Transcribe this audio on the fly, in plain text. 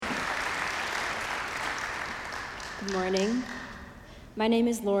Good morning. My name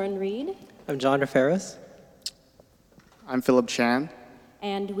is Lauren Reed. I'm John Ferris. I'm Philip Chan.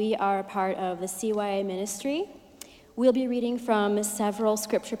 And we are a part of the CYA ministry. We'll be reading from several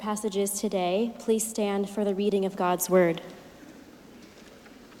scripture passages today. Please stand for the reading of God's word.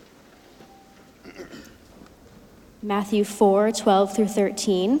 Matthew 4:12 through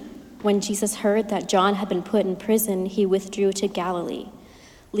 13. When Jesus heard that John had been put in prison, he withdrew to Galilee.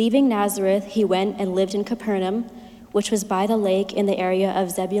 Leaving Nazareth, he went and lived in Capernaum, which was by the lake in the area of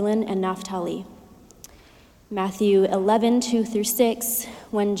Zebulun and Naphtali. Matthew 11:2 through 6.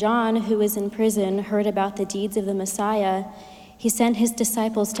 When John, who was in prison, heard about the deeds of the Messiah, he sent his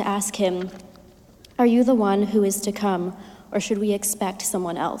disciples to ask him, "Are you the one who is to come, or should we expect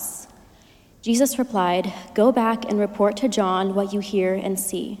someone else?" Jesus replied, "Go back and report to John what you hear and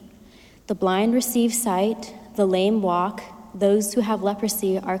see. The blind receive sight, the lame walk, those who have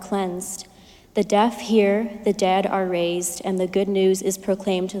leprosy are cleansed. The deaf hear, the dead are raised, and the good news is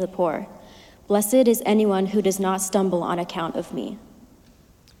proclaimed to the poor. Blessed is anyone who does not stumble on account of me."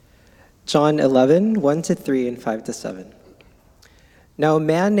 John 11, 1-3 and 5-7. Now a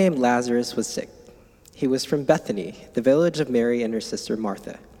man named Lazarus was sick. He was from Bethany, the village of Mary and her sister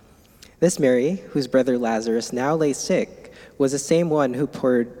Martha. This Mary, whose brother Lazarus now lay sick, was the same one who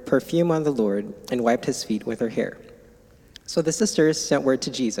poured perfume on the Lord and wiped his feet with her hair. So the sisters sent word to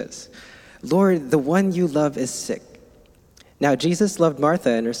Jesus, "Lord, the one you love is sick." Now Jesus loved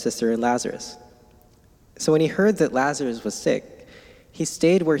Martha and her sister and Lazarus. So when he heard that Lazarus was sick, he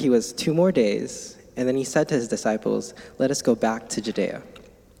stayed where he was 2 more days, and then he said to his disciples, "Let us go back to Judea."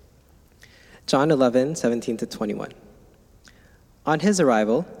 John 11, 17-21. On his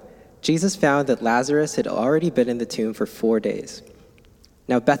arrival, Jesus found that Lazarus had already been in the tomb for 4 days.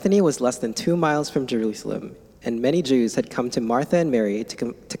 Now Bethany was less than 2 miles from Jerusalem, and many Jews had come to Martha and Mary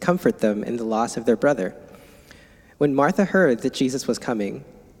to comfort them in the loss of their brother. When Martha heard that Jesus was coming,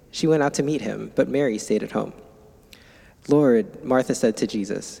 she went out to meet him, but Mary stayed at home. "Lord," Martha said to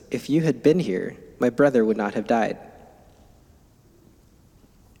Jesus, "if you had been here, my brother would not have died."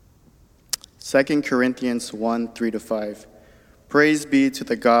 2 Corinthians 1, 3-5. Praise be to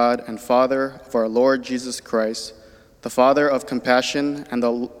the God and Father of our Lord Jesus Christ, the Father of compassion and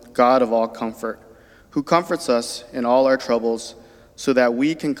the God of all comfort, who comforts us in all our troubles, so that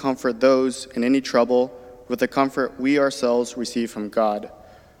we can comfort those in any trouble with the comfort we ourselves receive from God.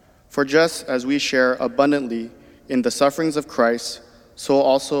 For just as we share abundantly in the sufferings of Christ, so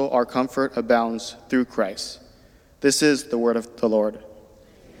also our comfort abounds through Christ. This is the word of the Lord.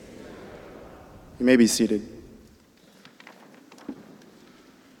 You may be seated.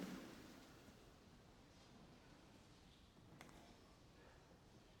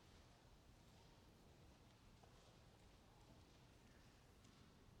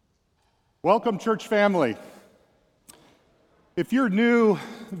 Welcome, church family. If you're new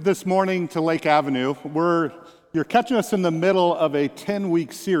this morning to Lake Avenue, you're catching us in the middle of a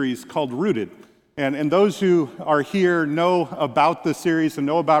 10-week series called Rooted. And those who are here know about the series and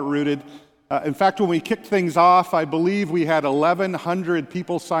know about Rooted. In fact, when we kicked things off, I believe we had 1,100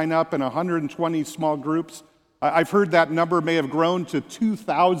 people sign up in 120 small groups. I've heard that number may have grown to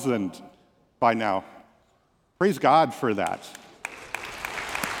 2,000 by now. Praise God for that.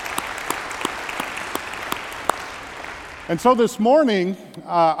 And so this morning,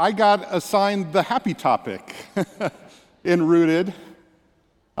 I got assigned the happy topic in Rooted,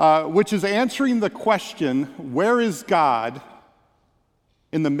 which is answering the question, where is God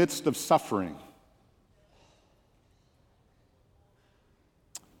in the midst of suffering?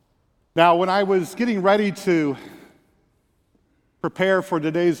 Now, when I was getting ready to prepare for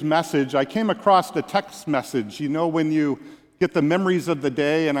today's message, I came across a text message. You know, when you get the memories of the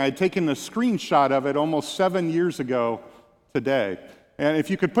day, and I had taken a screenshot of it almost 7 years ago today. And if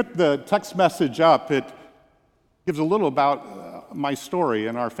you could put the text message up, it gives a little about my story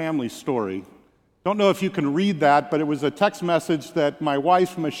and our family's story. Don't know if you can read that, but it was a text message that my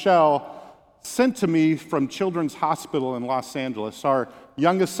wife, Michelle, sent to me from Children's Hospital in Los Angeles. Our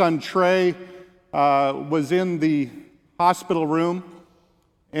youngest son, Trey, was in the hospital room,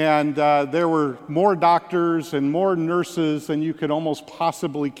 and there were more doctors and more nurses than you could almost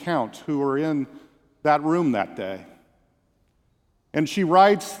possibly count who were in that room that day. And she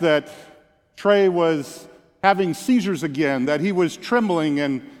writes that Trey was having seizures again, that he was trembling,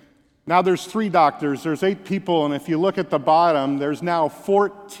 and now there's 3 doctors, there's 8 people, and if you look at the bottom, there's now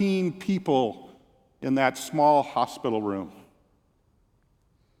 14 people in that small hospital room.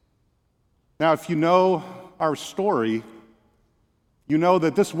 Now, if you know our story, you know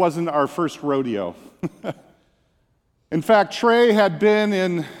that this wasn't our first rodeo. In fact, Trey had been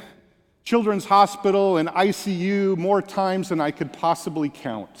in Children's Hospital and ICU more times than I could possibly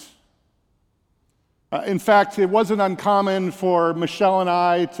count. In fact, it wasn't uncommon for Michelle and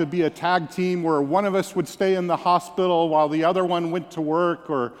I to be a tag team where one of us would stay in the hospital while the other one went to work,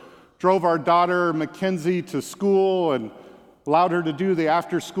 or drove our daughter Mackenzie to school and allowed her to do the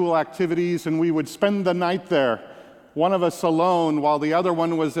after-school activities, and we would spend the night there, one of us alone while the other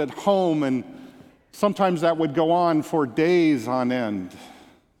one was at home, and sometimes that would go on for days on end.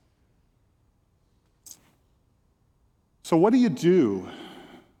 So what do you do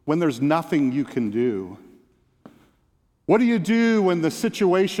when there's nothing you can do? What do you do when the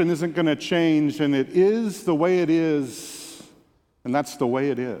situation isn't going to change and it is the way it is, and that's the way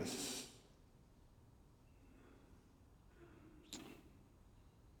it is?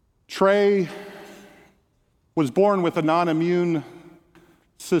 Trey was born with a non-immune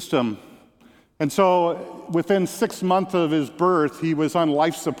system, and so within 6 months of his birth, he was on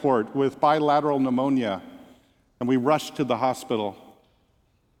life support with bilateral pneumonia, and we rushed to the hospital.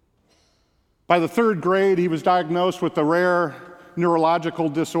 By the 3rd grade, he was diagnosed with a rare neurological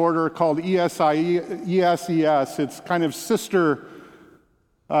disorder called ESES. It's kind of sister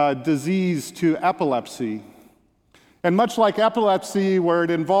disease to epilepsy. And much like epilepsy, where it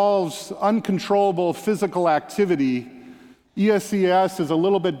involves uncontrollable physical activity, ESES is a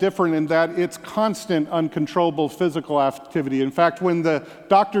little bit different in that it's constant uncontrollable physical activity. In fact, when the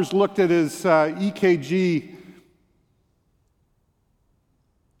doctors looked at his EKG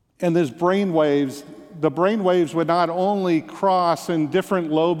and his brain waves, the brain waves would not only cross in different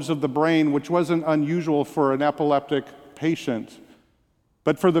lobes of the brain, which wasn't unusual for an epileptic patient,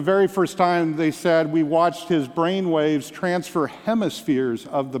 but for the very first time, they said, we watched his brain waves transfer hemispheres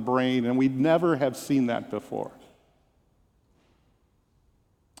of the brain, and we'd never have seen that before.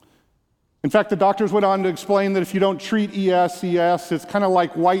 In fact, the doctors went on to explain that if you don't treat ESES, it's kind of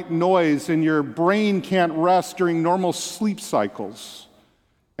like white noise, and your brain can't rest during normal sleep cycles.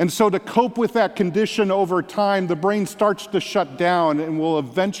 And so to cope with that condition over time, the brain starts to shut down and will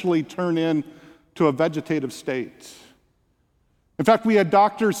eventually turn into a vegetative state. In fact, we had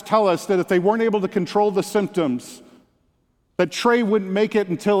doctors tell us that if they weren't able to control the symptoms, that Trey wouldn't make it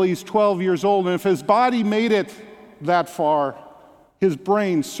until he's 12 years old. And if his body made it that far, his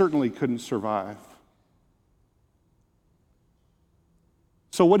brain certainly couldn't survive.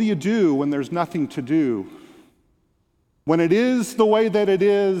 So what do you do when there's nothing to do? When it is the way that it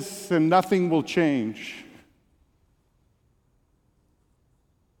is and nothing will change?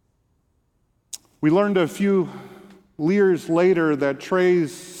 We learned a few years later that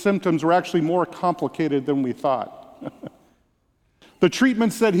Trey's symptoms were actually more complicated than we thought. The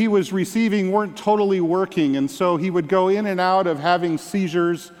treatments that he was receiving weren't totally working, and so he would go in and out of having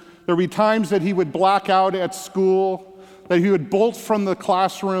seizures. There would be times that he would black out at school, that he would bolt from the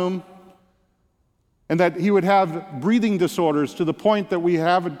classroom, and that he would have breathing disorders to the point that we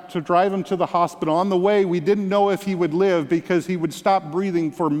had to drive him to the hospital. On the way, we didn't know if he would live because he would stop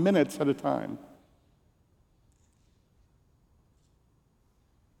breathing for minutes at a time.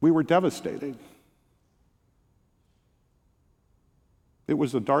 We were devastated. It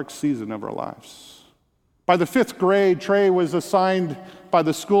was a dark season of our lives. By the 5th grade, Trey was assigned by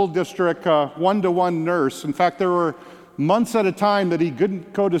the school district a one-to-one nurse. In fact, there were months at a time that he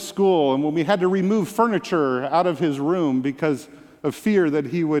couldn't go to school, and when we had to remove furniture out of his room because of fear that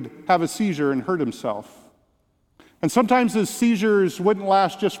he would have a seizure and hurt himself. And sometimes his seizures wouldn't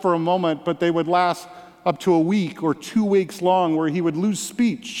last just for a moment, but they would last up to a week or 2 weeks long, where he would lose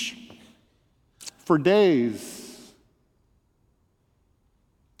speech for days.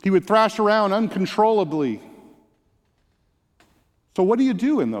 He would thrash around uncontrollably. So what do you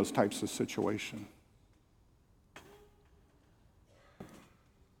do in those types of situations?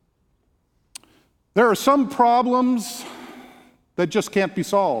 There are some problems that just can't be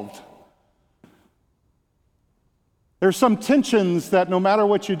solved. There are some tensions that no matter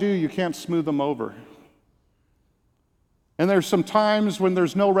what you do, you can't smooth them over. And there's some times when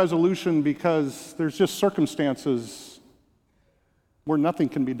there's no resolution because there's just circumstances where nothing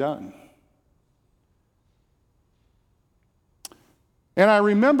can be done. And I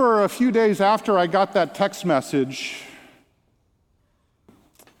remember a few days after I got that text message,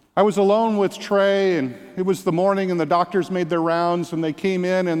 I was alone with Trey, and it was the morning, and the doctors made their rounds, and they came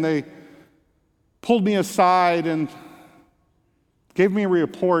in and they pulled me aside and gave me a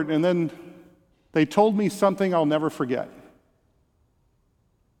report, and then they told me something I'll never forget.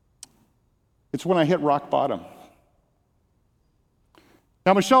 It's when I hit rock bottom.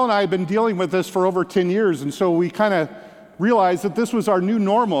 Now, Michelle and I had been dealing with this for over 10 years, and so we kind of realized that this was our new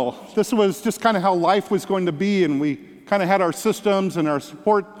normal. This was just kind of how life was going to be, and we kind of had our systems and our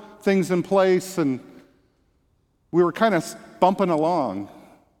support things in place, and we were kind of bumping along.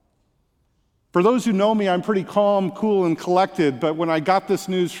 For those who know me, I'm pretty calm, cool, and collected, but when I got this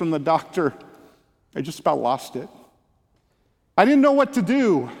news from the doctor, I just about lost it. I didn't know what to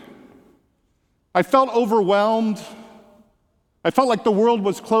do. I felt overwhelmed. I felt like the world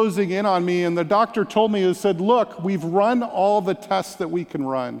was closing in on me, and the doctor told me, he said, look, we've run all the tests that we can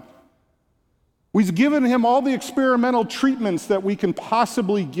run. We've given him all the experimental treatments that we can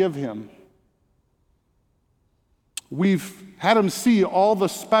possibly give him. We've had him see all the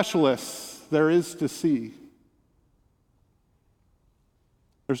specialists there is to see.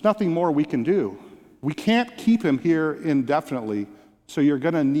 There's nothing more we can do. We can't keep him here indefinitely, so you're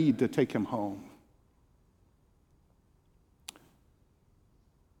going to need to take him home.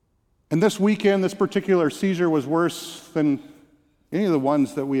 And this weekend, this particular seizure was worse than any of the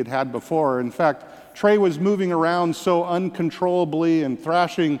ones that we had had before. In fact, Trey was moving around so uncontrollably and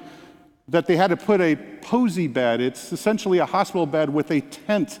thrashing that they had to put a posy bed. It's essentially a hospital bed with a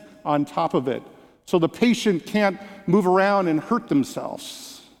tent on top of it, so the patient can't move around and hurt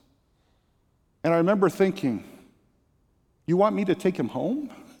themselves. And I remember thinking, you want me to take him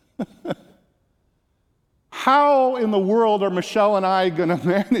home? How in the world are Michelle and I going to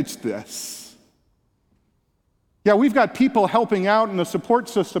manage this? Yeah, we've got people helping out and a support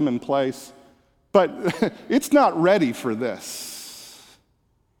system in place, but it's not ready for this.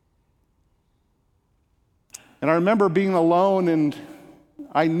 And I remember being alone, and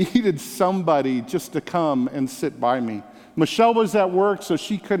I needed somebody just to come and sit by me. Michelle was at work, so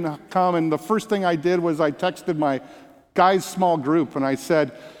she couldn't come, and the first thing I did was I texted my guys' small group, and I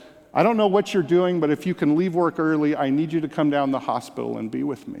said, I don't know what you're doing, but if you can leave work early, I need you to come down to the hospital and be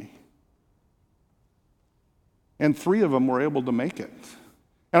with me. And 3 of them were able to make it.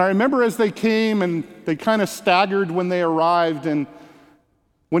 And I remember as they came, and they kind of staggered when they arrived, and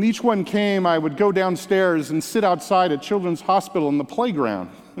when each one came, I would go downstairs and sit outside at Children's Hospital in the playground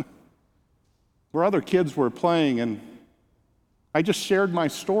where other kids were playing, and I just shared my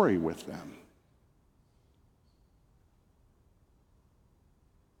story with them.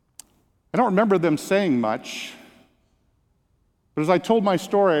 I don't remember them saying much, but as I told my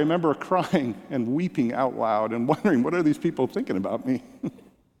story, I remember crying and weeping out loud and wondering, what are these people thinking about me?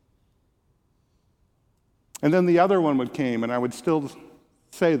 And then the other one would come, and I would still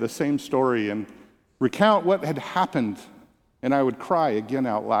say the same story and recount what had happened, and I would cry again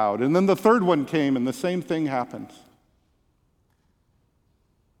out loud. And then the third one came, and the same thing happened.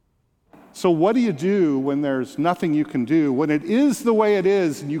 So what do you do when there's nothing you can do, when it is the way it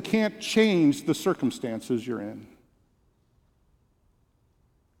is and you can't change the circumstances you're in?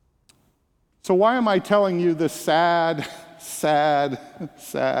 So why am I telling you this sad, sad,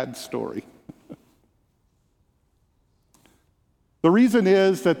 sad story? The reason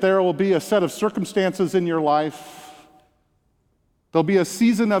is that there will be a set of circumstances in your life. There'll be a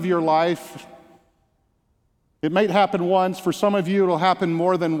season of your life. It might happen once. For some of you, it'll happen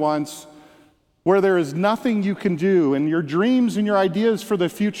more than once, where there is nothing you can do, and your dreams and your ideas for the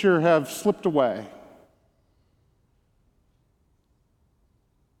future have slipped away.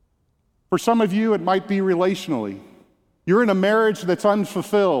 For some of you, it might be relationally. You're in a marriage that's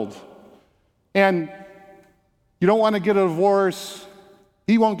unfulfilled, and you don't want to get a divorce.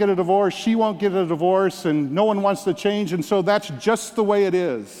 He won't get a divorce, she won't get a divorce, and no one wants to change, and so that's just the way it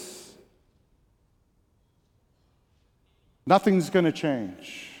is. Nothing's going to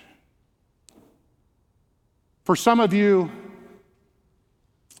change. For some of you,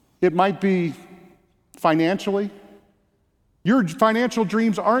 it might be financially. Your financial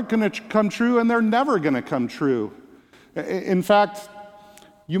dreams aren't going to come true, and they're never going to come true. In fact,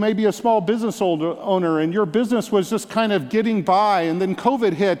 you may be a small business owner, and your business was just kind of getting by, and then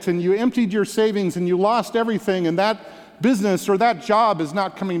COVID hit, and you emptied your savings, and you lost everything, and that business or that job is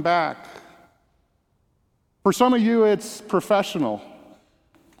not coming back. For some of you, it's professional.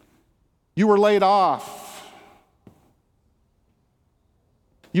 You were laid off.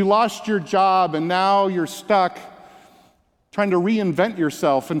 You lost your job, and now you're stuck trying to reinvent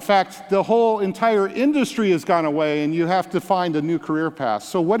yourself. In fact, the whole entire industry has gone away, and you have to find a new career path.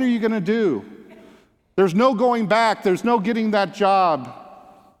 So what are you going to do? There's no going back. There's no getting that job.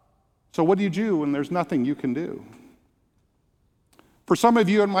 So what do you do when there's nothing you can do? For some of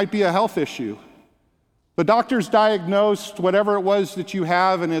you, it might be a health issue. The doctor's diagnosed whatever it was that you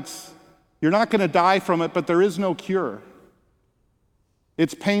have, and you're not going to die from it, but there is no cure.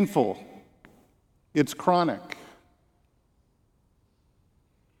 It's painful. It's chronic.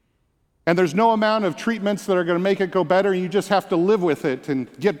 And there's no amount of treatments that are going to make it go better. You just have to live with it and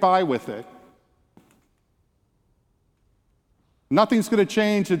get by with it. Nothing's going to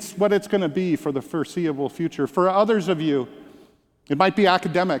change. It's what it's going to be for the foreseeable future. For others of you, it might be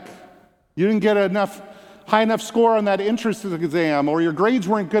academic. You didn't get high enough score on that entrance exam, or your grades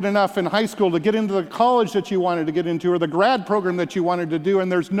weren't good enough in high school to get into the college that you wanted to get into, or the grad program that you wanted to do, and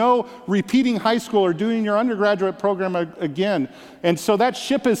there's no repeating high school or doing your undergraduate program again. And so that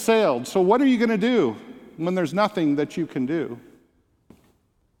ship has sailed. So what are you going to do when there's nothing that you can do?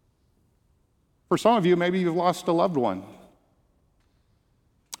 For some of you, maybe you've lost a loved one.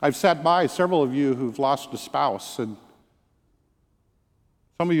 I've sat by several of you who've lost a spouse, and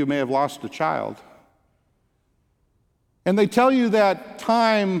some of you may have lost a child. And they tell you that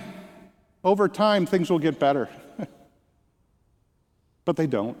over time, things will get better. But they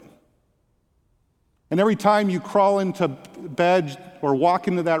don't. And every time you crawl into bed or walk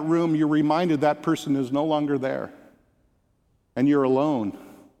into that room, you're reminded that person is no longer there. And you're alone.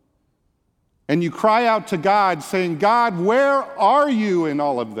 And you cry out to God saying, God, where are you in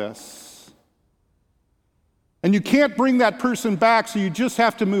all of this? And you can't bring that person back, so you just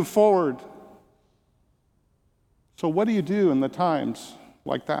have to move forward. So what do you do in the times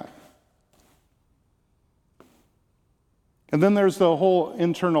like that? And then there's the whole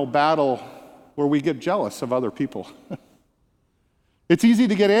internal battle where we get jealous of other people. It's easy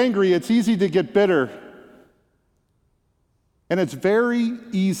to get angry. It's easy to get bitter. And it's very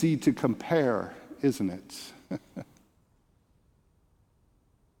easy to compare, isn't it?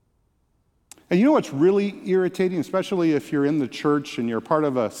 And you know what's really irritating, especially if you're in the church and you're part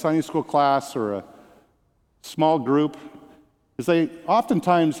of a Sunday school class or a small group, is they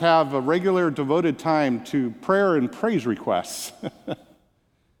oftentimes have a regular devoted time to prayer and praise requests. And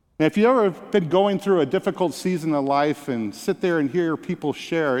if you've ever been going through a difficult season of life and sit there and hear people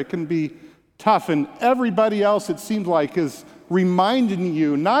share, it can be tough. And everybody else, it seems like, is reminding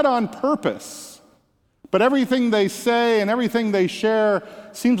you, not on purpose, but everything they say and everything they share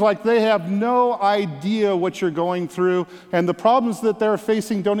seems like they have no idea what you're going through, and the problems that they're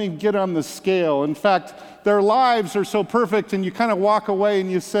facing don't even get on the scale. In fact, their lives are so perfect, and you kind of walk away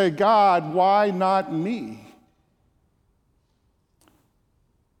and you say, God, why not me?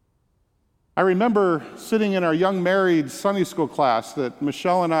 I remember sitting in our young married Sunday school class that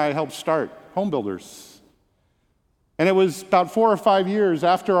Michelle and I helped start, Home Builders. And it was about 4 or 5 years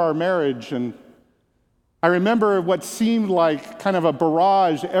after our marriage, and I remember what seemed like kind of a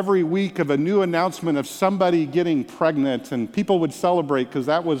barrage every week of a new announcement of somebody getting pregnant, and people would celebrate because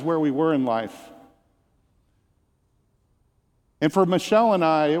that was where we were in life. And for Michelle and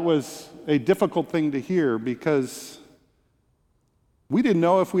I, it was a difficult thing to hear because we didn't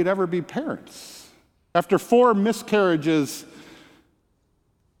know if we'd ever be parents. After 4 miscarriages,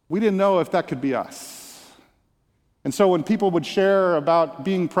 we didn't know if that could be us. And so when people would share about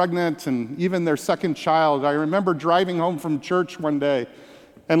being pregnant and even their second child, I remember driving home from church one day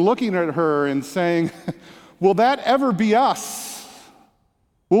and looking at her and saying, will that ever be us?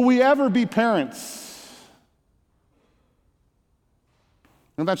 Will we ever be parents?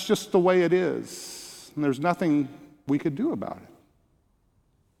 And that's just the way it is. And there's nothing we could do about it.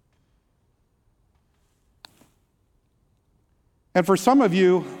 And for some of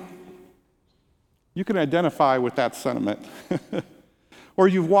you, you can identify with that sentiment. Or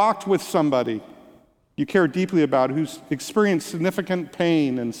you've walked with somebody you care deeply about who's experienced significant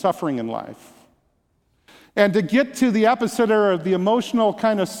pain and suffering in life. And to get to the epicenter of the emotional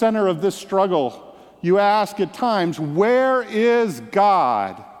kind of center of this struggle, you ask at times, where is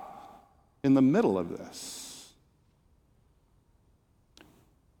God in the middle of this?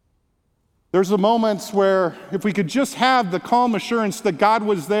 There's the moments where if we could just have the calm assurance that God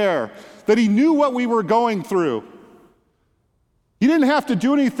was there, that he knew what we were going through. He didn't have to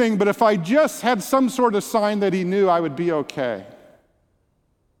do anything, but if I just had some sort of sign that he knew, I would be okay.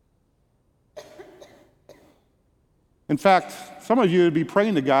 In fact, some of you would be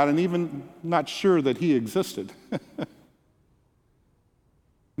praying to God and even not sure that he existed.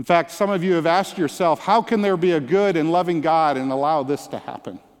 In fact, some of you have asked yourself, how can there be a good and loving God and allow this to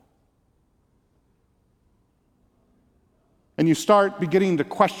happen? And you start beginning to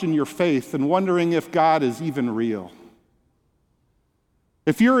question your faith and wondering if God is even real.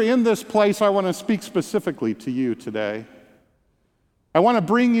 If you're in this place, I want to speak specifically to you today. I want to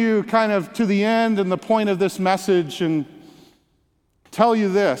bring you kind of to the end and the point of this message and tell you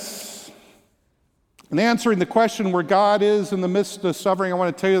this. In answering the question where God is in the midst of suffering, I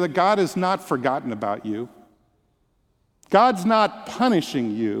want to tell you that God has not forgotten about you. God's not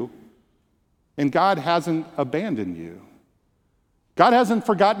punishing you, and God hasn't abandoned you. God hasn't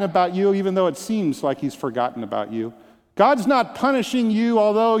forgotten about you, even though it seems like he's forgotten about you. God's not punishing you,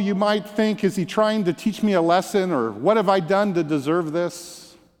 although you might think, is he trying to teach me a lesson, or what have I done to deserve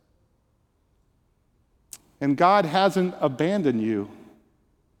this? And God hasn't abandoned you,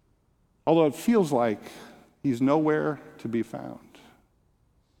 although it feels like he's nowhere to be found.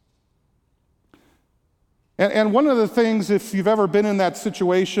 And one of the things, if you've ever been in that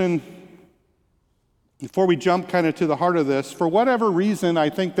situation, before we jump kind of to the heart of this, for whatever reason, I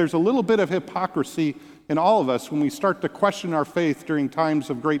think there's a little bit of hypocrisy in all of us when we start to question our faith during times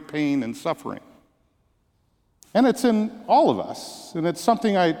of great pain and suffering. And it's in all of us. And it's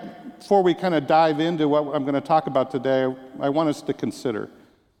something before we kind of dive into what I'm going to talk about today, I want us to consider.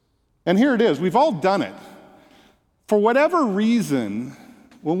 And here it is. We've all done it. For whatever reason,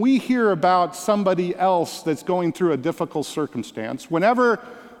 when we hear about somebody else that's going through a difficult circumstance, whenever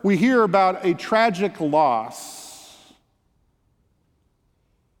we hear about a tragic loss,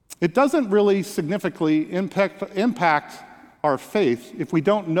 it doesn't really significantly impact our faith if we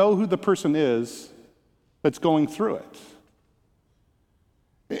don't know who the person is that's going through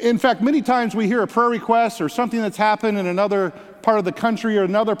it. In fact, many times we hear a prayer request or something that's happened in another part of the country or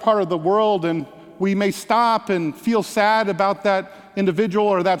another part of the world, and we may stop and feel sad about that individual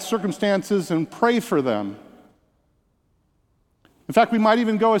or that circumstances and pray for them. In fact, we might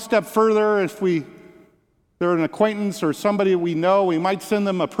even go a step further. If they're an acquaintance or somebody we know, we might send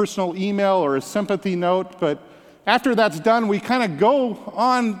them a personal email or a sympathy note, but after that's done, we kind of go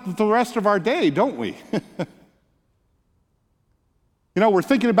on the rest of our day, don't we? We're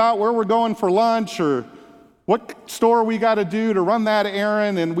thinking about where we're going for lunch or what store we got to do to run that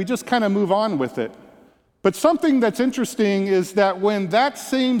errand, and we just kind of move on with it. But something that's interesting is that when that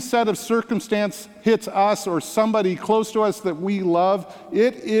same set of circumstance hits us or somebody close to us that we love,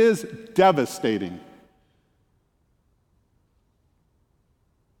 it is devastating.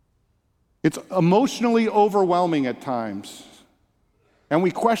 It's emotionally overwhelming at times. And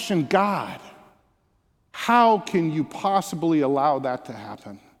we question God. How can you possibly allow that to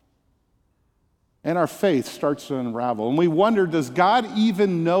happen? And our faith starts to unravel. And we wonder, does God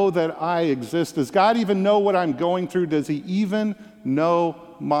even know that I exist? Does God even know what I'm going through? Does he even know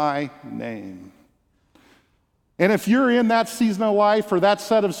my name? And if you're in that season of life or that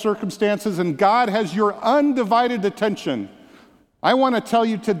set of circumstances and God has your undivided attention, I want to tell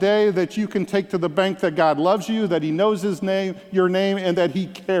you today that you can take to the bank that God loves you, that he knows your name, and that he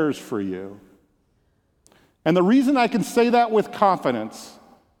cares for you. And the reason I can say that with confidence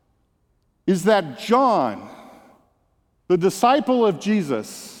is that John, the disciple of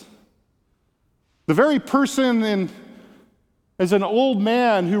Jesus, the very person as an old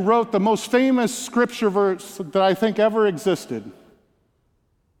man who wrote the most famous scripture verse that I think ever existed,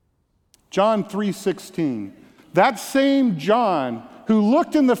 John 3:16, that same John who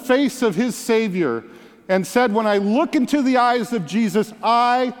looked in the face of his Savior and said, when I look into the eyes of Jesus,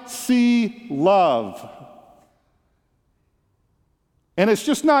 I see love. And it's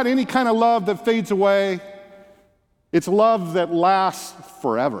just not any kind of love that fades away. It's love that lasts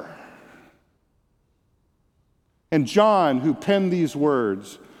forever. And John, who penned these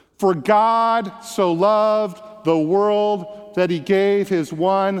words, for God so loved the world that he gave his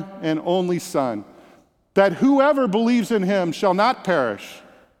one and only Son, that whoever believes in him shall not perish,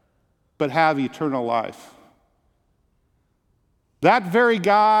 but have eternal life. That very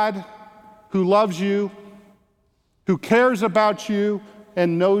God who loves you, who cares about you,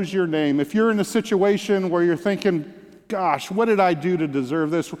 and knows your name. If you're in a situation where you're thinking, gosh, what did I do to deserve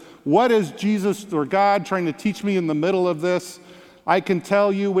this? What is Jesus or God trying to teach me in the middle of this? I can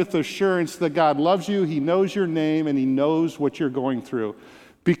tell you with assurance that God loves you, he knows your name, and he knows what you're going through.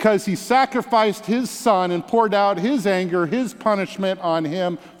 Because he sacrificed his Son and poured out his anger, his punishment on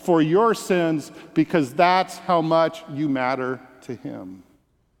him for your sins, because that's how much you matter to him.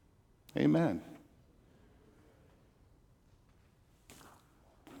 Amen.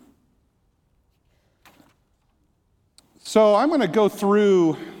 So I'm going to go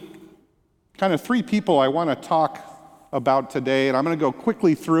through kind of three people I want to talk about today, and I'm going to go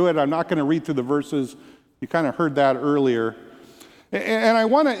quickly through it. I'm not going to read through the verses. You kind of heard that earlier. And I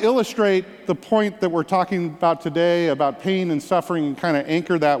want to illustrate the point that we're talking about today about pain and suffering and kind of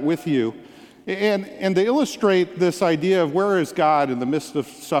anchor that with you. And to illustrate this idea of where is God in the midst of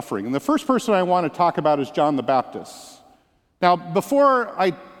suffering. And the first person I want to talk about is John the Baptist. Now, before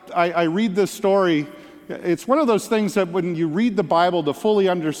I read this story, it's one of those things that when you read the Bible to fully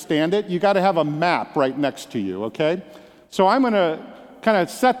understand it, you got to have a map right next to you, okay? So I'm going to kind of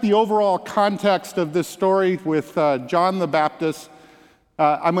set the overall context of this story with John the Baptist.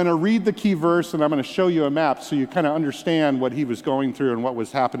 I'm going to read the key verse, and I'm going to show you a map so you kind of understand what he was going through and what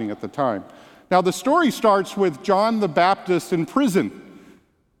was happening at the time. Now, the story starts with John the Baptist in prison.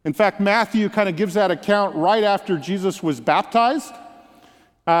 In fact, Matthew kind of gives that account right after Jesus was baptized.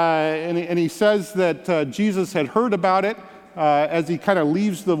 And he says that Jesus had heard about it as he kind of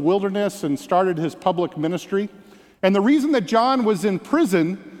leaves the wilderness and started his public ministry. And the reason that John was in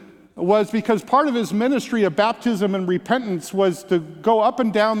prison was because part of his ministry of baptism and repentance was to go up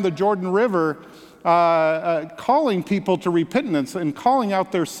and down the Jordan River calling people to repentance and calling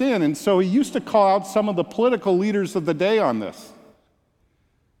out their sin. And so he used to call out some of the political leaders of the day on this.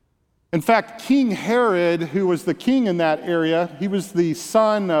 In fact, King Herod, who was the king in that area, he was the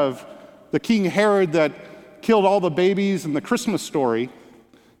son of the King Herod that killed all the babies in the Christmas story.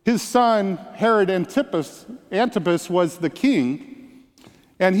 His son, Herod Antipas, was the king,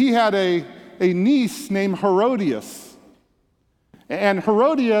 and he had a niece named Herodias. And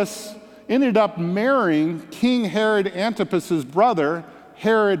Herodias ended up marrying King Herod Antipas's brother,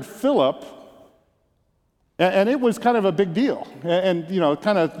 Herod Philip, and it was kind of a big deal. And you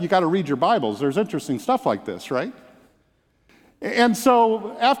got to read your Bibles. There's interesting stuff like this, right? And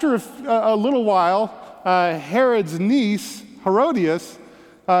so after a little while, Herod's niece, Herodias,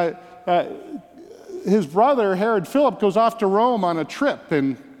 his brother, Herod Philip, goes off to Rome on a trip,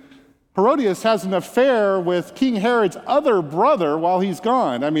 and Herodias has an affair with King Herod's other brother while he's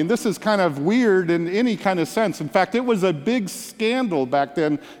gone. I mean, this is kind of weird in any kind of sense. In fact, it was a big scandal back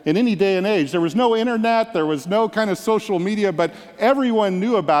then in any day and age. There was no internet, there was no kind of social media, but everyone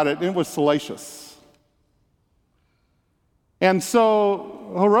knew about it, and it was salacious. And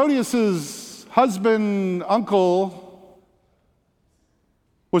so Herodias' husband, uncle,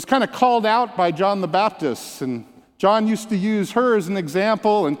 was kind of called out by John the Baptist, and John used to use her as an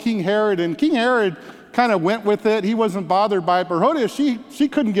example, and King Herod kind of went with it. He wasn't bothered by it, but Herodias, she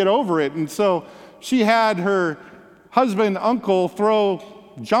couldn't get over it, and so she had her husband, uncle, throw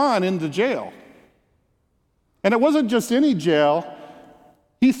John into jail. And it wasn't just any jail.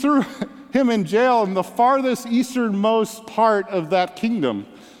 He threw him in jail in the farthest easternmost part of that kingdom,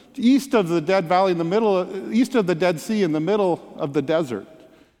 east of the Dead Valley, east of the Dead Sea, in the middle of the desert.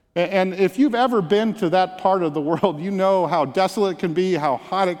 And if you've ever been to that part of the world, you know how desolate it can be, how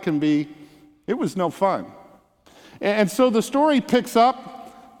hot it can be. It was no fun. And so the story picks up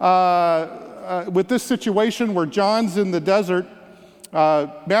with this situation where John's in the desert.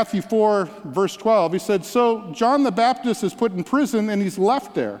 Matthew 4, verse 12, he said, "So John the Baptist is put in prison and he's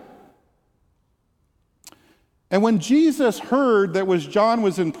left there. And when Jesus heard that John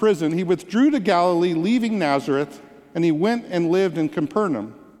was in prison, he withdrew to Galilee, leaving Nazareth, and he went and lived in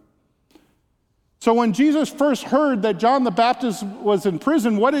Capernaum." So when Jesus first heard that John the Baptist was in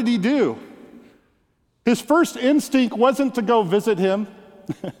prison, what did he do? His first instinct wasn't to go visit him.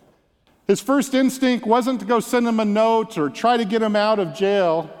 His first instinct wasn't to go send him a note or try to get him out of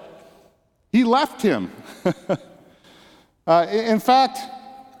jail. He left him. In fact,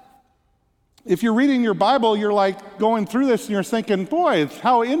 if you're reading your Bible, you're like going through this and you're thinking, boy,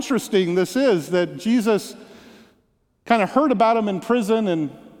 how interesting this is that Jesus kind of heard about him in prison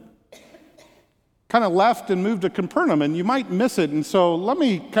and kind of left and moved to Capernaum, and you might miss it. And so let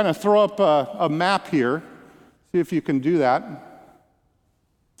me kind of throw up a map here, see if you can do that.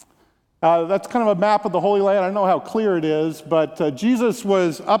 That's kind of a map of the Holy Land. I don't know how clear it is, but Jesus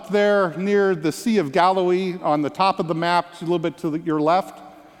was up there near the Sea of Galilee on the top of the map, a little bit to your left.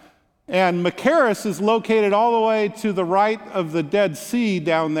 And Machaerus is located all the way to the right of the Dead Sea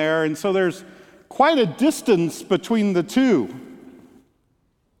down there, and so there's quite a distance between the two.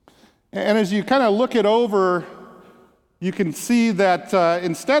 And as you kind of look it over, you can see that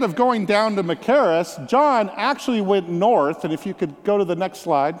instead of going down to Machaerus, John actually went north. And if you could go to the next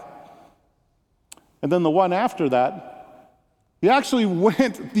slide, and then the one after that, he actually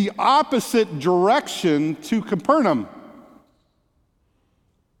went the opposite direction to Capernaum.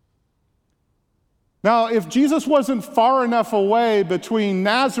 Now, if Jesus wasn't far enough away between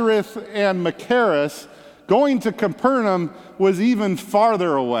Nazareth and Machaerus, going to Capernaum was even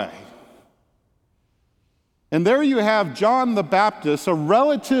farther away. And there you have John the Baptist, a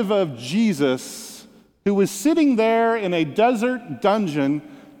relative of Jesus, who was sitting there in a desert dungeon,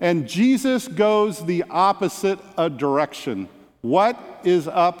 and Jesus goes the opposite direction. What is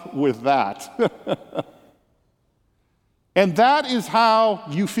up with that? And that is how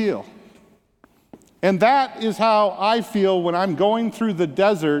you feel. And that is how I feel when I'm going through the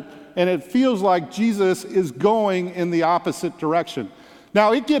desert and it feels like Jesus is going in the opposite direction.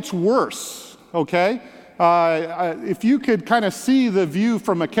 Now, it gets worse, okay? If you could kind of see the view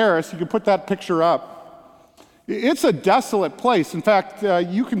from Machaerus, you could put that picture up. It's a desolate place. In fact,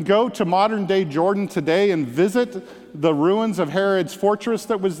 you can go to modern-day Jordan today and visit the ruins of Herod's fortress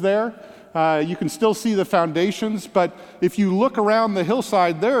that was there. You can still see the foundations, but if you look around the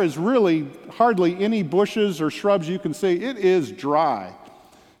hillside, there is really hardly any bushes or shrubs you can see. It is dry.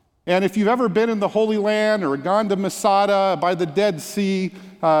 And if you've ever been in the Holy Land or gone to Masada by the Dead Sea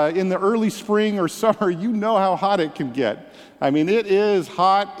in the early spring or summer, you know how hot it can get. I mean, it is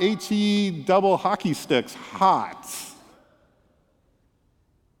hot, H-E double hockey sticks, hot.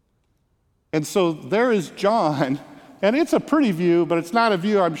 And so there is John, and it's a pretty view, but it's not a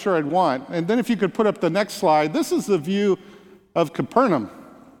view I'm sure I'd want. And then if you could put up the next slide, this is the view of Capernaum.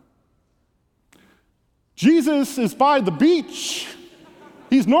 Jesus is by the beach.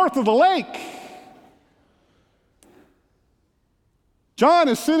 He's north of the lake. John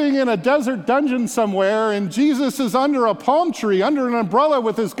is sitting in a desert dungeon somewhere, and Jesus is under a palm tree, under an umbrella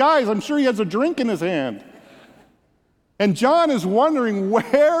with his guys. I'm sure he has a drink in his hand. And John is wondering,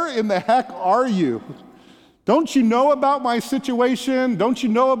 where in the heck are you? Don't you know about my situation? Don't you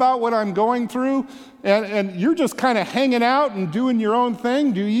know about what I'm going through? And you're just kind of hanging out and doing your own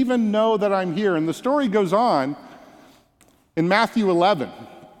thing? Do you even know that I'm here? And the story goes on in Matthew 11.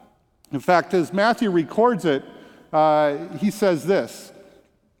 In fact, as Matthew records it, he says this.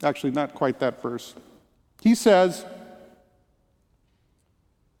 Actually, not quite that verse. He says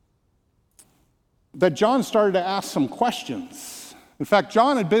that John started to ask some questions. In fact,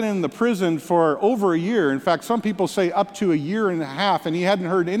 John had been in the prison for over a year. In fact, some people say up to a year and a half, and he hadn't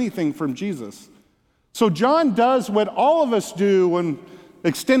heard anything from Jesus. So John does what all of us do when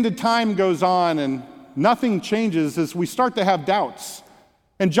extended time goes on and nothing changes, is we start to have doubts.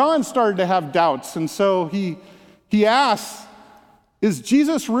 And John started to have doubts, and so he asks, is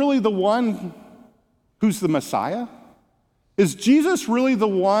Jesus really the one who's the Messiah? Is Jesus really the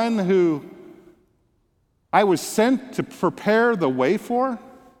one who I was sent to prepare the way for?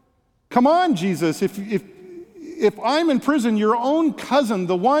 Come on, Jesus, if I'm in prison, your own cousin,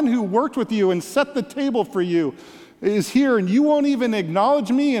 the one who worked with you and set the table for you, is here, and you won't even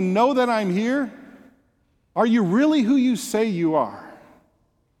acknowledge me and know that I'm here? Are you really who you say you are?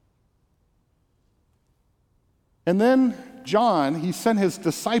 And then John, he sent his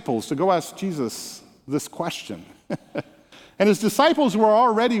disciples to go ask Jesus this question. And his disciples were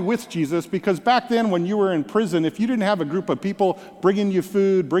already with Jesus, because back then when you were in prison, if you didn't have a group of people bringing you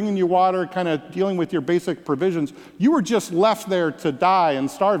food, bringing you water, kind of dealing with your basic provisions, you were just left there to die and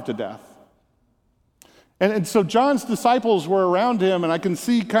starve to death. And so John's disciples were around him, and I can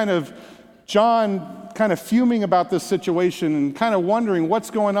see kind of John kind of fuming about this situation and kind of wondering what's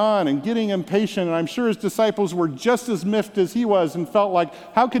going on and getting impatient. And I'm sure his disciples were just as miffed as he was and felt like,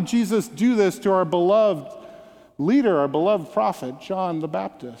 how could Jesus do this to our beloved leader, our beloved prophet, John the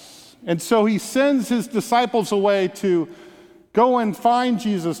Baptist? And so he sends his disciples away to go and find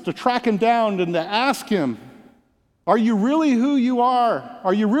Jesus, to track him down and to ask him, are you really who you are?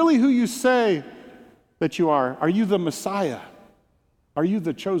 Are you really who you say that you are? Are you the Messiah? Are you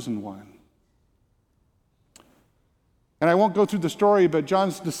the chosen one? And I won't go through the story, but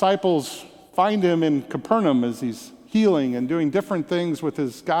John's disciples find him in Capernaum as he's healing and doing different things with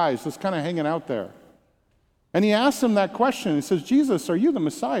his guys, just kind of hanging out there. And he asks him that question. He says, Jesus, are you the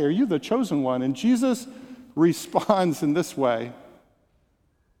Messiah? Are you the chosen one? And Jesus responds in this way.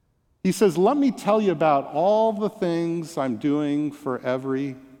 He says, let me tell you about all the things I'm doing for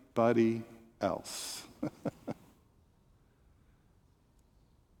everybody else.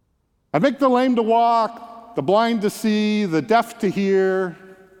 I make the lame to walk, the blind to see, the deaf to hear.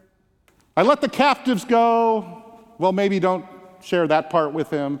 I let the captives go. Well, maybe don't share that part with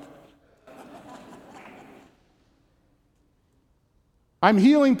him. I'm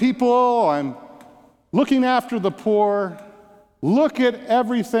healing people. I'm looking after the poor. Look at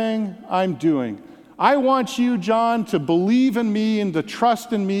everything I'm doing. I want you, John, to believe in me and to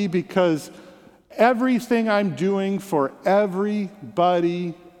trust in me, because everything I'm doing for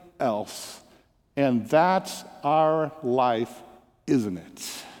everybody else. And that's our life, isn't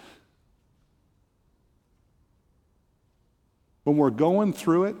it? When we're going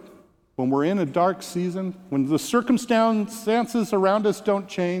through it, when we're in a dark season, when the circumstances around us don't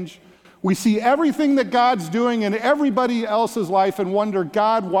change, we see everything that God's doing in everybody else's life and wonder,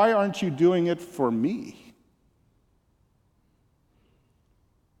 God, why aren't you doing it for me?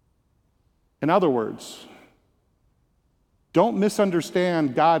 In other words, don't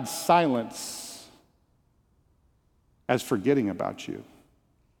misunderstand God's silence as forgetting about you.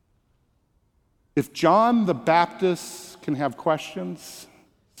 If John the Baptist can have questions,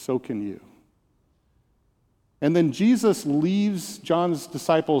 so can you. And then Jesus leaves John's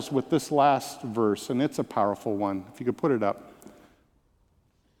disciples with this last verse, and it's a powerful one. If you could put it up.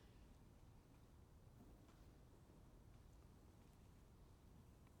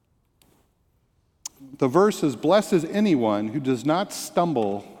 the verse is, "Blessed is anyone who does not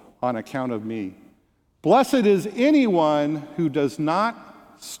stumble on account of me." Blessed is anyone who does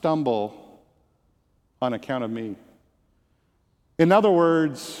not stumble on account of me. In other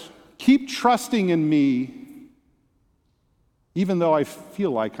words, keep trusting in me even though I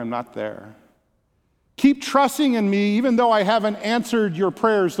feel like I'm not there. Keep trusting in me even though I haven't answered your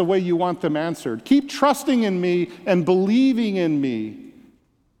prayers the way you want them answered. Keep trusting in me and believing in me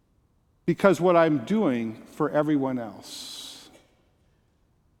because what I'm doing for everyone else.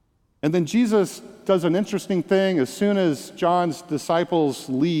 And then Jesus does an interesting thing. As soon as John's disciples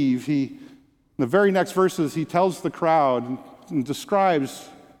leave, in the very next verses, he tells the crowd and describes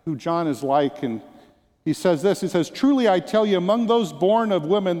who John is like, and he says this, he says, "Truly I tell you, among those born of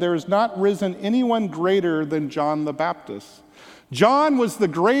women, there has not risen anyone greater than John the Baptist." John was the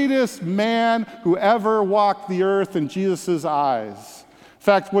greatest man who ever walked the earth in Jesus' eyes. In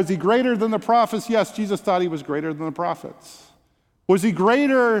fact, was he greater than the prophets? Yes, Jesus thought he was greater than the prophets. Was he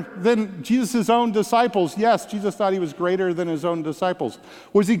greater than Jesus' own disciples? Yes, Jesus thought he was greater than his own disciples.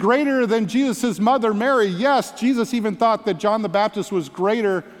 Was he greater than Jesus' mother Mary? Yes, Jesus even thought that John the Baptist was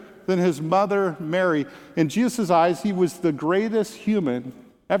greater than his mother Mary. In Jesus' eyes, he was the greatest human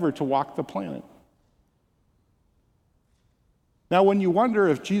ever to walk the planet. Now, when you wonder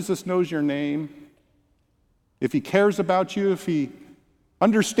if Jesus knows your name, if he cares about you, if he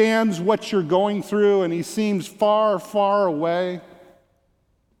understands what you're going through and he seems far, far away,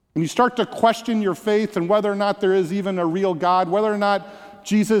 and you start to question your faith and whether or not there is even a real God, whether or not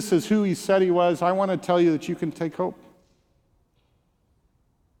Jesus is who he said he was, I want to tell you that you can take hope.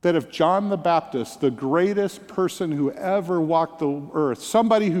 That if John the Baptist, the greatest person who ever walked the earth,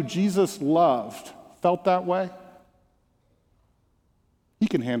 somebody who Jesus loved, felt that way, he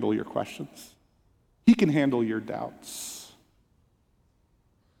can handle your questions. He can handle your doubts.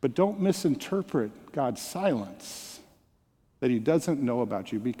 But don't misinterpret God's silence, that he doesn't know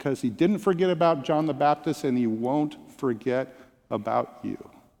about you, because he didn't forget about John the Baptist and he won't forget about you.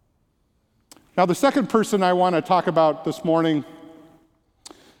 Now, the second person I want to talk about this morning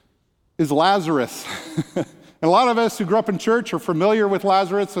is Lazarus. And a lot of us who grew up in church are familiar with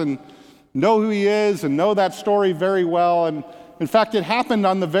Lazarus and know who he is and know that story very well. And in fact, it happened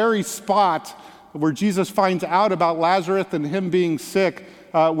on the very spot where Jesus finds out about Lazarus and him being sick,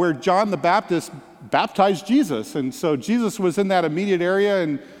 where John the Baptist baptized Jesus. And so Jesus was in that immediate area,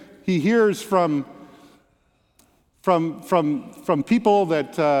 and he hears from people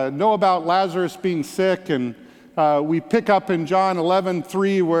that know about Lazarus being sick. And we pick up in John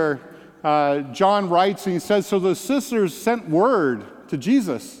 11:3 where John writes, and he says, "So the sisters sent word to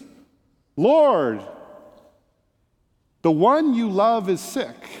Jesus, 'Lord, the one you love is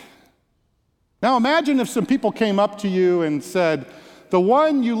sick.'" Now imagine if some people came up to you and said, "The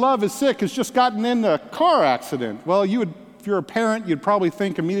one you love is sick, has just gotten in a car accident." Well, if you're a parent, you'd probably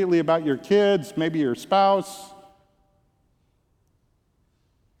think immediately about your kids, maybe your spouse.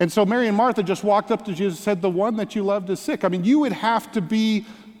 And so Mary and Martha just walked up to Jesus and said, "The one that you loved is sick." I mean, you would have to be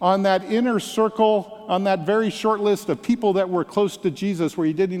on that inner circle, on that very short list of people that were close to Jesus where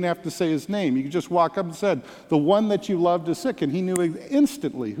you didn't even have to say his name. You could just walk up and said, "The one that you loved is sick," and he knew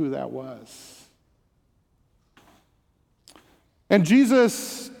instantly who that was. And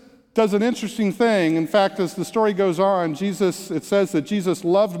Jesus does an interesting thing. In fact, as the story goes on, it says that Jesus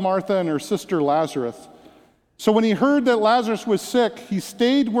loved Martha and her sister Lazarus. So when he heard that Lazarus was sick, he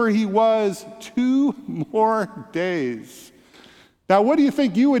stayed where he was 2 more days. Now, what do you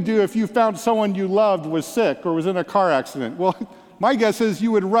think you would do if you found someone you loved was sick or was in a car accident? Well, my guess is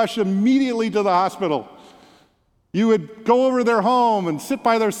you would rush immediately to the hospital. You would go over to their home and sit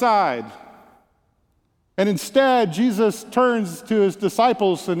by their side. And instead, Jesus turns to his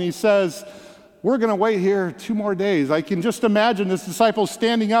disciples and he says, "We're going to wait here 2 more days." I can just imagine his disciples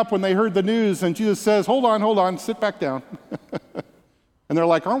standing up when they heard the news, and Jesus says, hold on, sit back down. And they're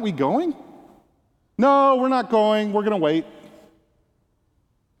like, "Aren't we going?" "No, we're not going. We're going to wait."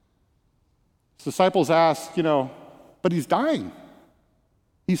 His disciples ask, "But he's dying.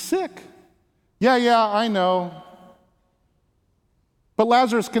 He's sick." Yeah, I know. But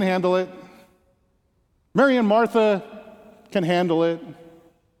Lazarus can handle it. Mary and Martha can handle it.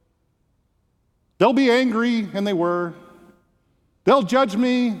 They'll be angry, and they were. They'll judge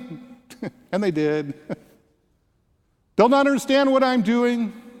me, and they did. They'll not understand what I'm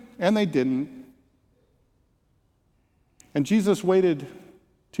doing, and they didn't. And Jesus waited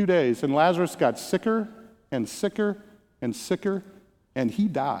 2 days, and Lazarus got sicker and sicker and sicker, and he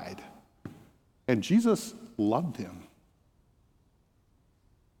died. And Jesus loved him.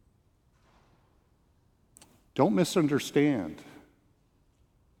 Don't misunderstand.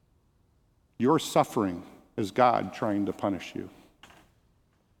 your suffering as God trying to punish you.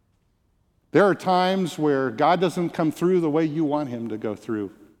 There are times where God doesn't come through the way you want him to go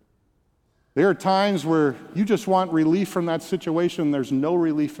through. There are times where you just want relief from that situation. There's no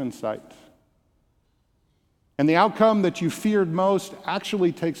relief in sight. And the outcome that you feared most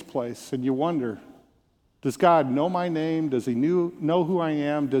actually takes place, and you wonder, does God know my name? Does he know who I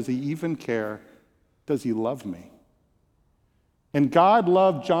am? Does he even care? Does he love me? And God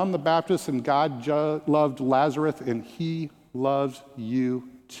loved John the Baptist, and God loved Lazarus, and he loves you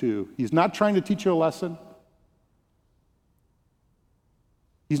too. He's not trying to teach you a lesson.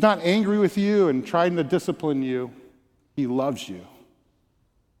 He's not angry with you and trying to discipline you. He loves you.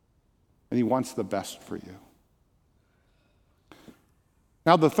 And he wants the best for you.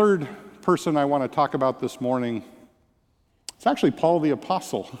 Now, the third person I want to talk about this morning, it's actually Paul the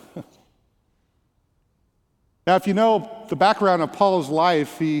Apostle. Now, if you know the background of Paul's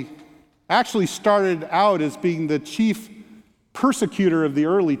life, he actually started out as being the chief persecutor of the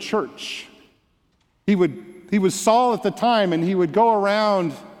early church. He was Saul at the time, and he would go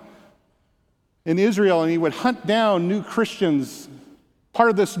around in Israel and he would hunt down new Christians, part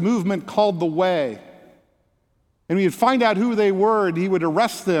of this movement called the Way. And he would find out who they were, and he would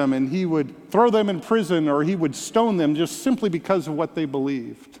arrest them, and he would throw them in prison, or he would stone them just simply because of what they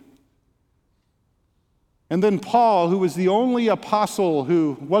believed. And then Paul, who was the only apostle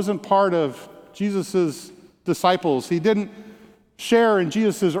who wasn't part of Jesus' disciples, he didn't share in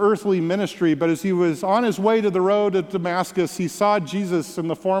Jesus' earthly ministry, but as he was on his way to the road to Damascus, he saw Jesus in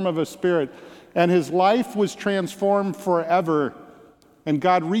the form of a spirit, and his life was transformed forever, and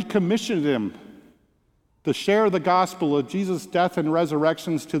God recommissioned him to share the gospel of Jesus' death and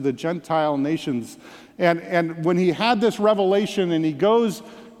resurrections to the Gentile nations. And when he had this revelation and he goes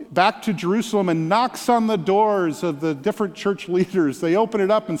back to Jerusalem and knocks on the doors of the different church leaders, they open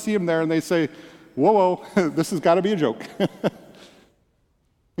it up and see him there and they say, whoa, this has got to be a joke.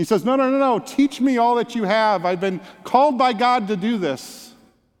 He says, no, teach me all that you have. I've been called by God to do this.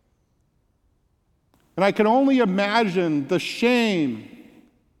 And I can only imagine the shame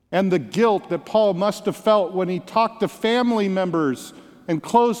and the guilt that Paul must have felt when he talked to family members and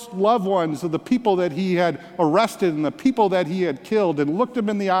close loved ones of the people that he had arrested and the people that he had killed, and looked them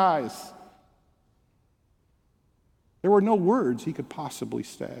in the eyes. There were no words he could possibly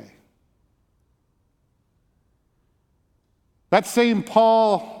say. That same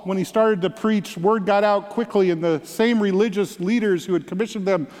Paul, when he started to preach, word got out quickly, and the same religious leaders who had commissioned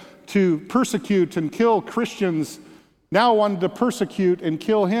them to persecute and kill Christians now wanted to persecute and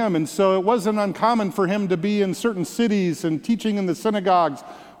kill him. And so it wasn't uncommon for him to be in certain cities and teaching in the synagogues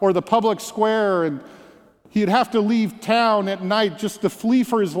or the public square, and he'd have to leave town at night just to flee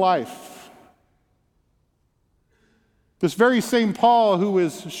for his life. This very same Paul, who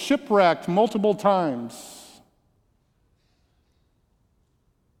was shipwrecked multiple times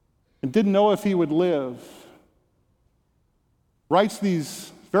and didn't know if he would live, writes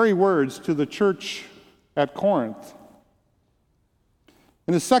these very words to the church at Corinth.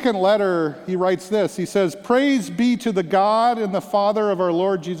 In his second letter, he writes this. He says, "Praise be to the God and the Father of our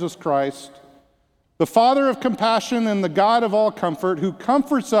Lord Jesus Christ, the Father of compassion and the God of all comfort, who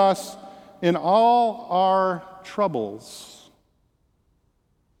comforts us in all our troubles."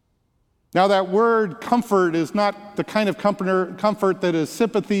 Now, that word comfort is not the kind of comfort that is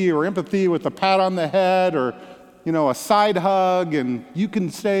sympathy or empathy with a pat on the head or, a side hug and you can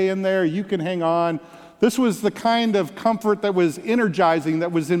stay in there, you can hang on. This was the kind of comfort that was energizing,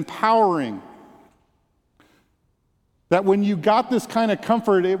 that was empowering. That when you got this kind of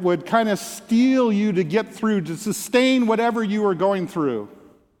comfort, it would kind of steel you to get through, to sustain whatever you were going through.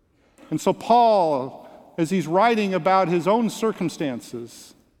 And so Paul, as he's writing about his own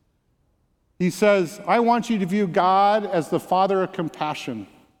circumstances, he says, I want you to view God as the Father of compassion,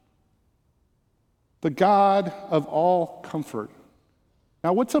 the God of all comfort.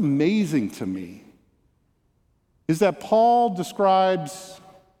 Now, what's amazing to me is that Paul describes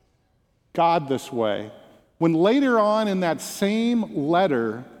God this way, when later on in that same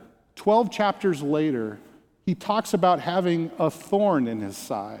letter, 12 chapters later, he talks about having a thorn in his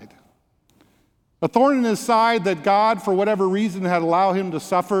side. A thorn in his side that God, for whatever reason, had allowed him to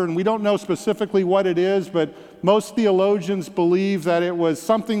suffer, and we don't know specifically what it is, but most theologians believe that it was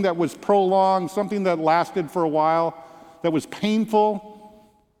something that was prolonged, something that lasted for a while, that was painful,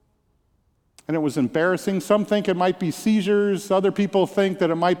 and it was embarrassing. Some think it might be seizures. Other people think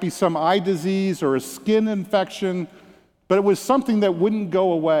that it might be some eye disease or a skin infection, but it was something that wouldn't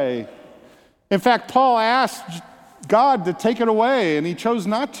go away. In fact, Paul asked God to take it away, and he chose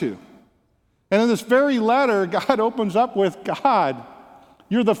not to. And in this very letter, God opens up with, God,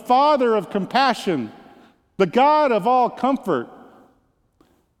 You're the Father of compassion, the God of all comfort,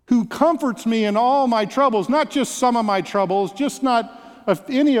 who comforts me in all my troubles, not just some of my troubles, just not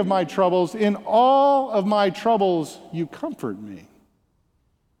any of my troubles. In all of my troubles, you comfort me.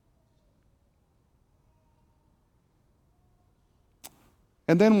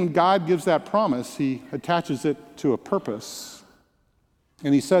 And then when God gives that promise, he attaches it to a purpose.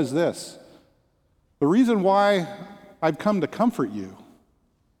 And he says this, the reason why I've come to comfort you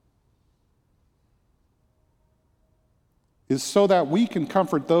is so that we can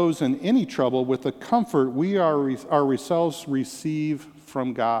comfort those in any trouble with the comfort we ourselves receive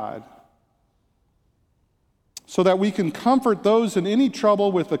from God. So that we can comfort those in any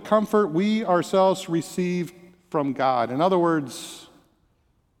trouble with the comfort we ourselves receive from God. In other words,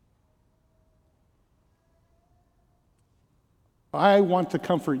 I want to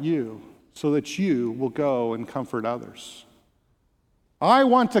comfort you so that you will go and comfort others. I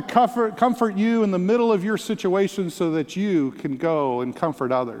want to comfort you in the middle of your situation so that you can go and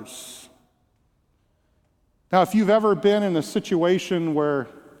comfort others. Now, if you've ever been in a situation where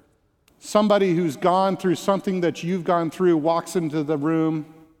somebody who's gone through something that you've gone through walks into the room,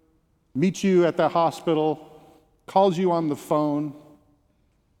 meets you at the hospital, calls you on the phone,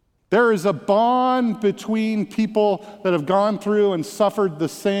 there is a bond between people that have gone through and suffered the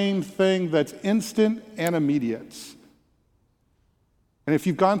same thing that's instant and immediate. And if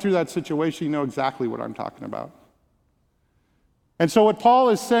you've gone through that situation, you know exactly what I'm talking about. And so what Paul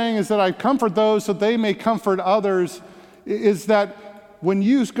is saying is that I comfort those so they may comfort others, is that when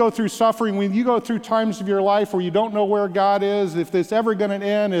you go through suffering, when you go through times of your life where you don't know where God is, if it's ever going to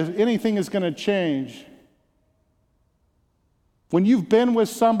end, if anything is going to change, when you've been with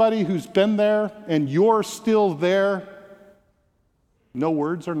somebody who's been there and you're still there, no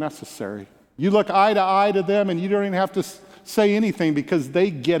words are necessary. You look eye to eye to them and you don't even have to say anything because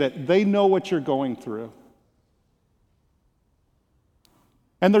they get it. They know what you're going through.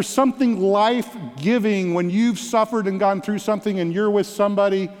 And there's something life-giving when you've suffered and gone through something and you're with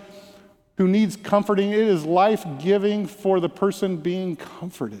somebody who needs comforting. It is life-giving for the person being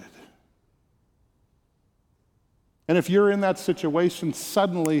comforted. And if you're in that situation,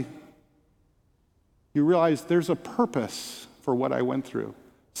 suddenly you realize there's a purpose for what I went through.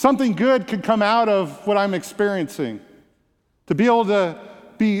 Something good could come out of what I'm experiencing. To be able to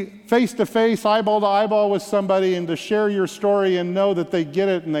be face to face, eyeball to eyeball with somebody and to share your story and know that they get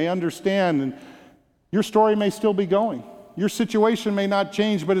it and they understand. And your story may still be going. Your situation may not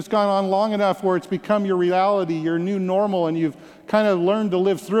change, but it's gone on long enough where it's become your reality, your new normal, and you've kind of learned to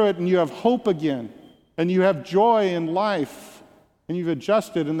live through it and you have hope again. And you have joy in life, and you've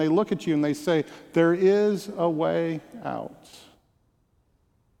adjusted, and they look at you and they say, there is a way out.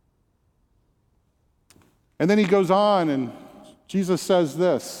 And then he goes on, and Jesus says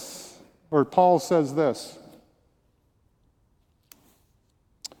this, or Paul says this.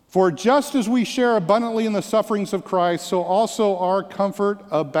 For just as we share abundantly in the sufferings of Christ, so also our comfort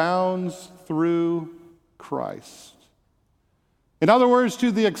abounds through Christ. In other words,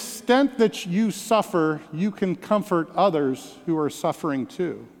 to the extent that you suffer, you can comfort others who are suffering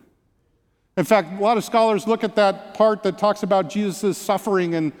too. In fact, a lot of scholars look at that part that talks about Jesus'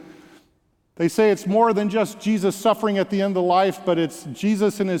 suffering, and they say it's more than just Jesus suffering at the end of life, but it's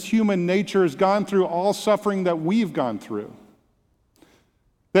Jesus in his human nature has gone through all suffering that we've gone through.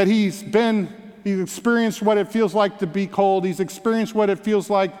 That he's experienced what it feels like to be cold. He's experienced what it feels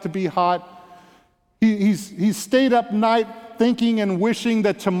like to be hot. He's stayed up night thinking and wishing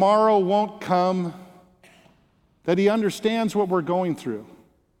that tomorrow won't come, that he understands what we're going through,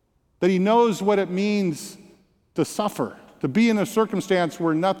 that he knows what it means to suffer, to be in a circumstance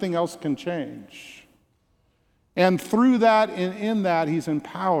where nothing else can change. And through that and in that, he's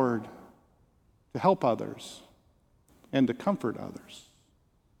empowered to help others and to comfort others.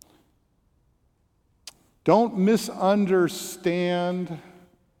 Don't misunderstand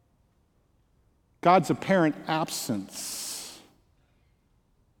God's apparent absence,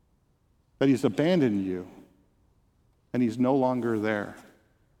 that he's abandoned you and he's no longer there.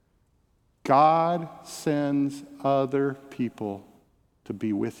 God sends other people to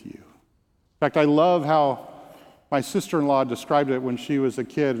be with you. In fact, I love how my sister-in-law described it when she was a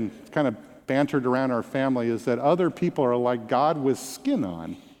kid and kind of bantered around our family, is that other people are like God with skin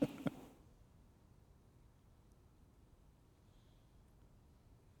on.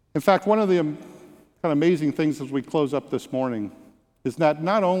 In fact, one of the kind of amazing things as we close up this morning is that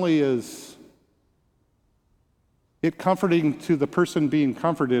not only is it comforting to the person being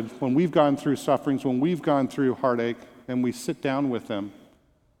comforted when we've gone through sufferings, when we've gone through heartache, and we sit down with them,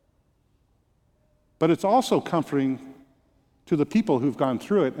 but it's also comforting to the people who've gone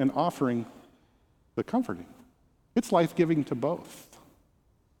through it and offering the comforting. It's life-giving to both.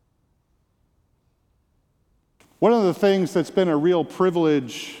 One of the things that's been a real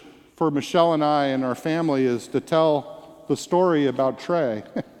privilege for Michelle and I and our family is to tell the story about Trey.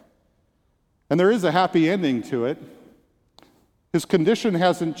 And there is a happy ending to it. His condition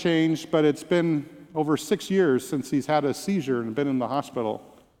hasn't changed, but it's been over 6 years since he's had a seizure and been in the hospital.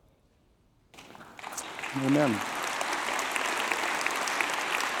 Amen.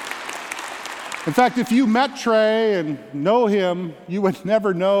 In fact, if you met Trey and know him, you would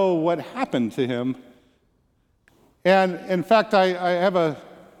never know what happened to him. And in fact, I have a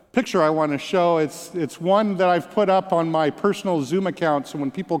picture I want to show. It's one that I've put up on my personal Zoom account, so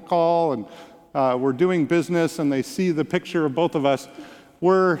when people call and we're doing business and they see the picture of both of us,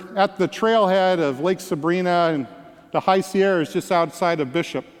 we're at the trailhead of Lake Sabrina and the High Sierras just outside of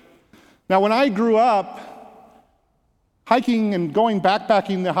Bishop. Now, when I grew up, hiking and going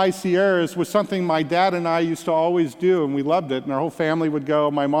backpacking the High Sierras was something my dad and I used to always do, and we loved it, and our whole family would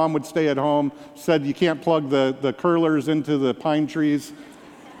go. My mom would stay at home, said you can't plug the curlers into the pine trees.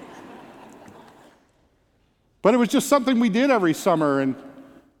 But it was just something we did every summer, and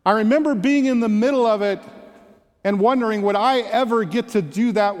I remember being in the middle of it and wondering, would I ever get to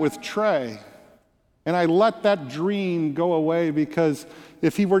do that with Trey? And I let that dream go away, because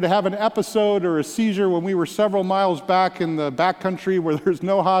if he were to have an episode or a seizure when we were several miles back in the backcountry where there's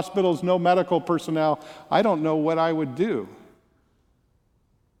no hospitals, no medical personnel, I don't know what I would do.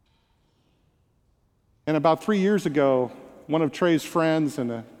 And about 3 years ago, one of Trey's friends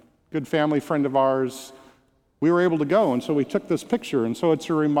and a good family friend of ours, we were able to go, and so we took this picture, and so it's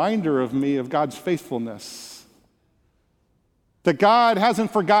a reminder of me of God's faithfulness. That God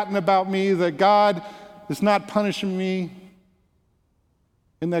hasn't forgotten about me, that God is not punishing me,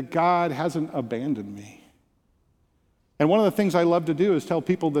 and that God hasn't abandoned me. And one of the things I love to do is tell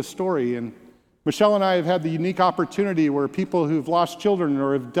people this story, and Michelle and I have had the unique opportunity where people who've lost children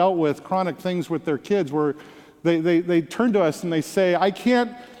or have dealt with chronic things with their kids, where they turn to us and they say,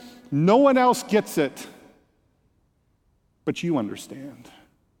 no one else gets it, but you understand.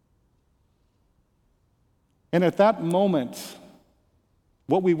 And at that moment,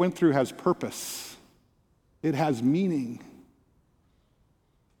 what we went through has purpose. It has meaning.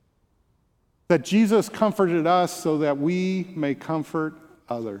 That Jesus comforted us so that we may comfort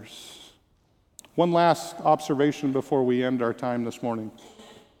others. One last observation before we end our time this morning.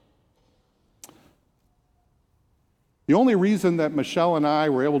 The only reason that Michelle and I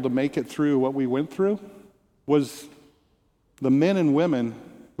were able to make it through what we went through was the men and women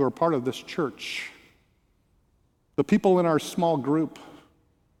who are part of this church, the people in our small group,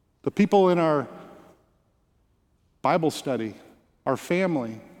 the people in our Bible study, our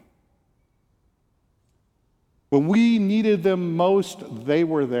family. When we needed them most, they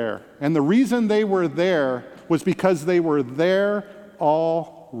were there. And the reason they were there was because they were there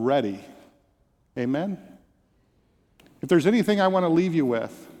already. Amen? If there's anything I want to leave you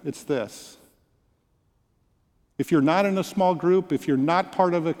with, it's this. If you're not in a small group, if you're not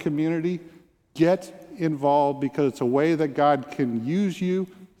part of a community, get involved, because it's a way that God can use you,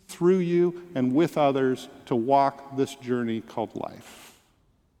 through you, and with others to walk this journey called life.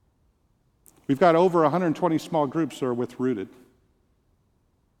 We've got over 120 small groups that are with Rooted.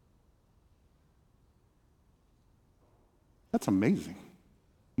 That's amazing.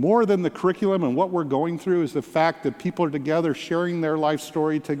 More than the curriculum and what we're going through is the fact that people are together sharing their life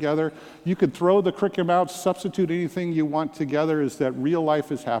story together. You could throw the curriculum out, substitute anything you want together, is that real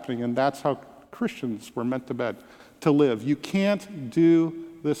life is happening, and that's how Christians were meant to live. You can't do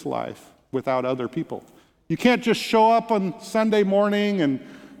this life without other people. You can't just show up on Sunday morning and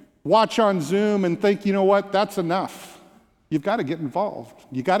watch on Zoom and think, you know what, that's enough. You've got to get involved.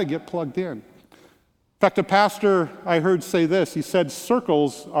 You've got to get plugged in. In fact, a pastor I heard say this. He said,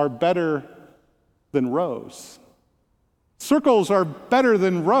 circles are better than rows. Circles are better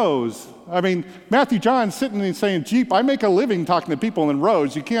than rows. I mean, Matthew John's sitting and saying, Jeep, I make a living talking to people in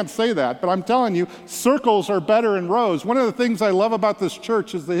rows. You can't say that. But I'm telling you, circles are better in rows. One of the things I love about this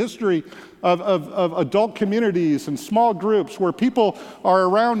church is the history of adult communities and small groups where people are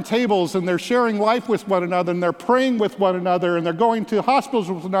around tables and they're sharing life with one another, and they're praying with one another, and they're going to hospitals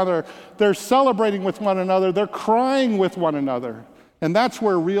with one another. They're celebrating with one another. They're crying with one another. And that's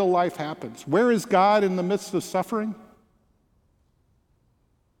where real life happens. Where is God in the midst of suffering?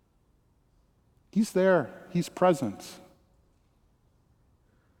 He's there. He's present.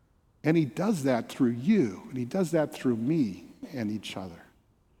 And he does that through you, and he does that through me and each other.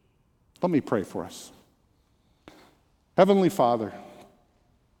 Let me pray for us. Heavenly Father,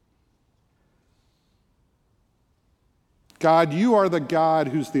 God, you are the God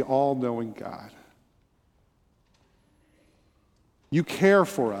who's the all-knowing God. You care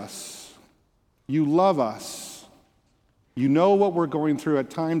for us. You love us. You know what we're going through at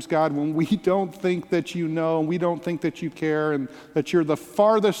times, God, when we don't think that you know, and we don't think that you care, and that you're the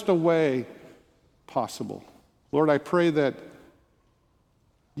farthest away possible. Lord, I pray that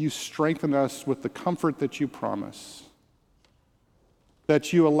you strengthen us with the comfort that you promise,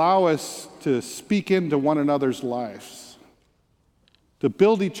 that you allow us to speak into one another's lives, to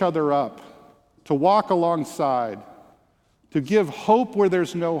build each other up, to walk alongside, to give hope where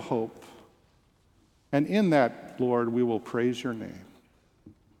there's no hope. And in that, Lord, we will praise your name.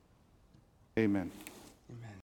 Amen.